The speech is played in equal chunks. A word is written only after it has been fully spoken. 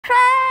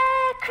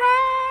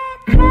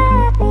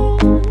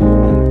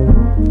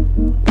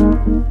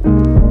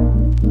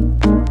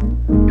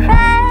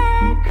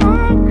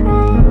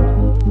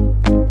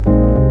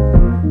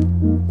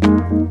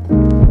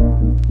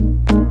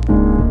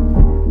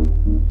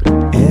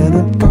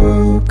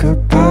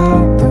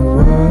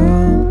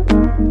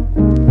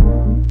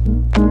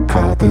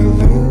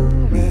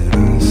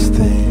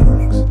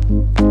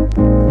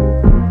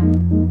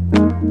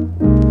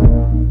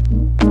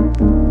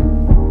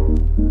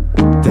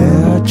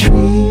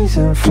trees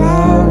and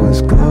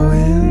flowers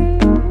glowing,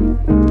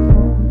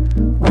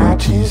 while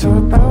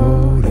Jizo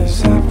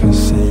Bodhisattva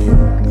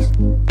sings.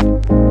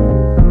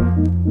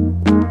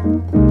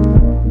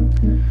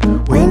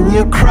 When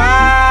you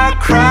cry,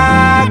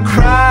 cry,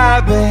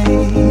 cry,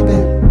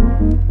 baby.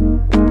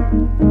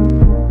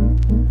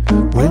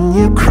 When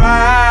you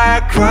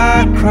cry,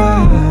 cry,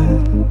 cry.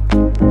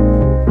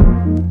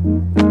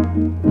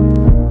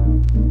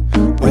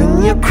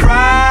 When you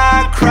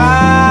cry,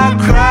 cry,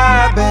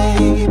 cry,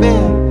 baby,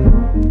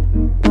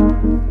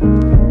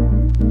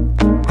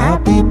 I'll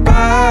be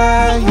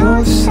by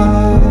your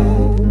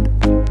side.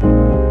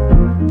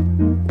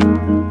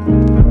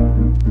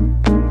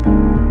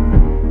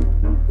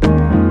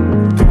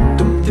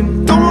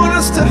 Don't want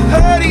us to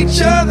hurt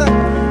each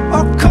other.